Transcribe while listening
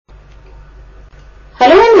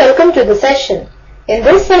to the session. In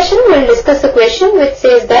this session, we will discuss a question which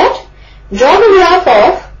says that draw the graph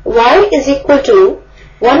of y is equal to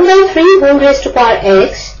 1 by 3 whole raised to power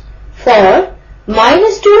x for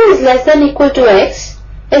minus 2 is less than equal to x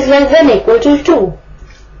is less than equal to 2.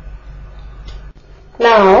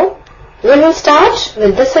 Now, we will start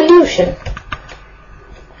with the solution.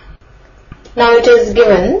 Now it is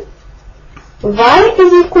given y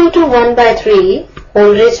is equal to 1 by 3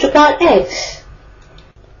 whole raised to power x,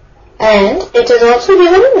 and it is also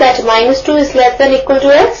given that minus 2 is less than equal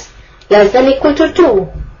to x less than equal to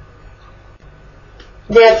 2.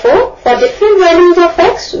 Therefore, for different values of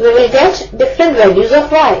x, we will get different values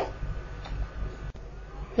of y.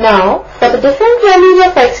 Now, for the different values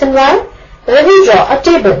of x and y, we will draw a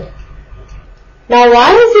table. Now,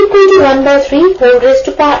 y is equal to 1 by 3 whole raised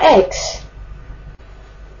to power x.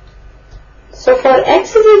 So, for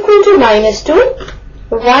x is equal to minus 2,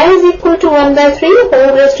 y is equal to 1 by 3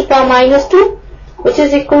 whole raised to power minus 2, which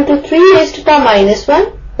is equal to 3 raised to power minus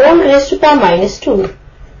 1 whole raised to power minus 2,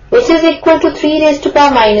 which is equal to 3 raised to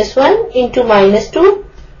power minus 1 into minus 2,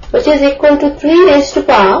 which is equal to 3 raised to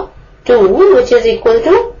power 2, which is equal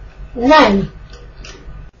to 9.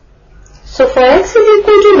 So, for x is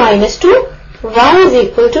equal to minus 2, y is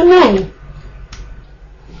equal to 9.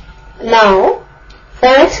 Now, for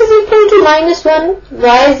x is equal to minus 1,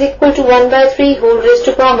 y is equal to 1 by 3 whole raised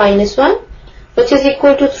to power minus 1, which is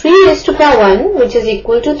equal to 3 raised to power 1, which is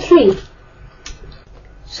equal to 3.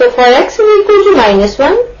 So, for x is equal to minus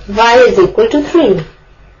 1, y is equal to 3.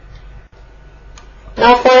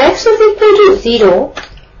 Now, for x is equal to 0,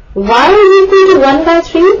 y is equal to 1 by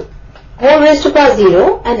 3 whole raised to power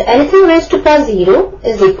 0, and anything raised to power 0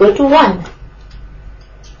 is equal to 1.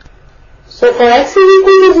 So, for x is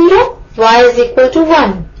equal to 0, y is equal to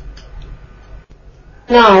 1.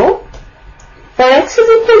 Now, for x is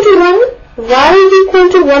equal to 1, y is equal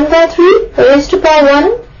to 1 by 3 raised to power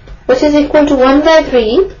 1, which is equal to 1 by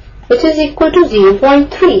 3, which is equal to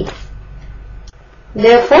 0.3.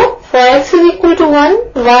 Therefore, for x is equal to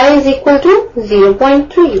 1, y is equal to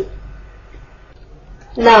 0.3.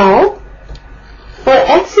 Now, for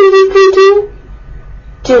x is equal to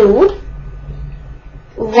 2,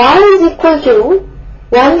 y is equal to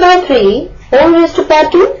 1 by 3 whole raised to power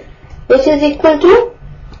 2, which is equal to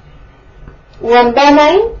 1 by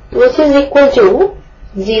 9, which is equal to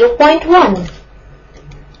 0.1.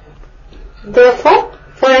 Therefore,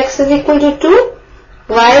 for x is equal to 2,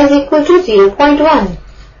 y is equal to 0.1.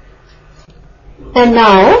 And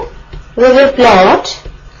now, we will plot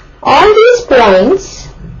all these points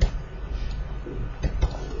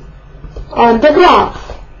on the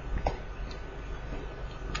graph.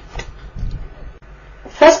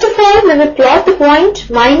 First of all, we will plot the point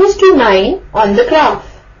minus 2, 9 on the graph.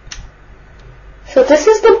 So, this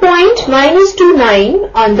is the point minus 2,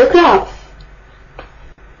 9 on the graph.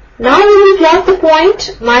 Now, we will plot the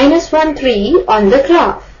point minus 1, 3 on the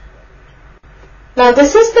graph. Now,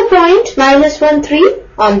 this is the point minus 1, 3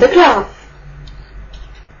 on the graph.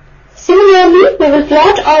 Similarly, we will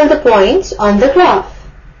plot all the points on the graph.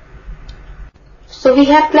 So, we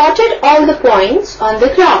have plotted all the points on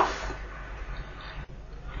the graph.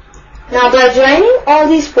 Now, by joining all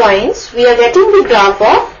these points, we are getting the graph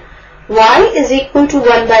of y is equal to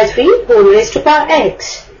 1 by 3 whole raised to power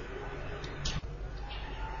x.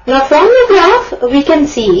 Now, from the graph, we can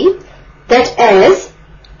see that as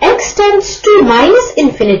x tends to minus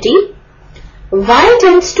infinity, y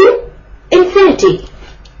tends to infinity.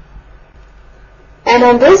 And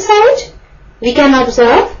on this side, we can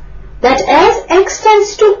observe that as x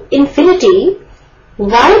tends to infinity,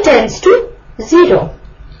 y tends to 0.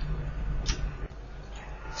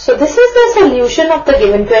 So, this is the solution of the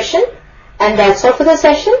given question, and that's all for the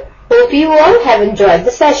session. Hope you all have enjoyed the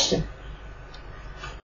session.